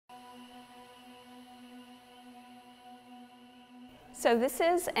So this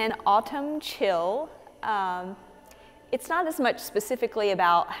is an autumn chill. It's not as much specifically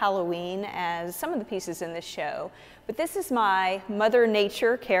about Halloween as some of the pieces in this show, but this is my Mother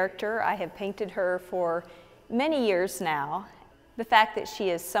Nature character. I have painted her for many years now. The fact that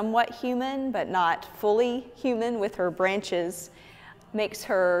she is somewhat human, but not fully human with her branches, makes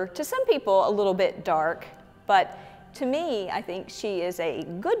her, to some people, a little bit dark, but to me, I think she is a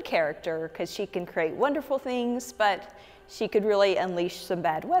good character because she can create wonderful things, but she could really unleash some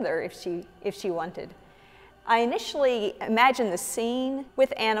bad weather if she wanted. I initially imagined the scene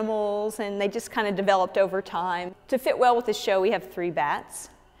with animals, and they just kind of developed over time. To fit well with the show, we have 3 bats.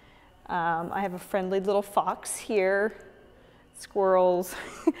 I have a friendly little fox here, squirrels.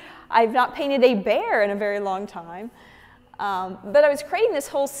 I've not painted a bear in a very long time. But I was creating this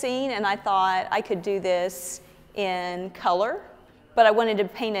whole scene, and I thought I could do this in color, but I wanted to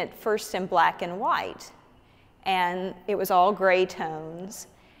paint it first in black and white. And it was all gray tones.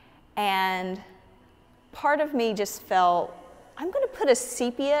 And part of me just felt, I'm going to put a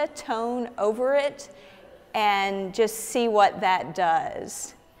sepia tone over it and just see what that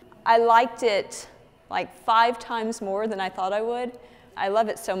does. I liked it like 5 times more than I thought I would. I love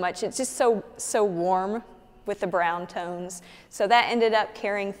it so much. It's just so warm with the brown tones. So that ended up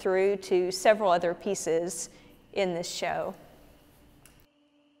carrying through to several other pieces in this show.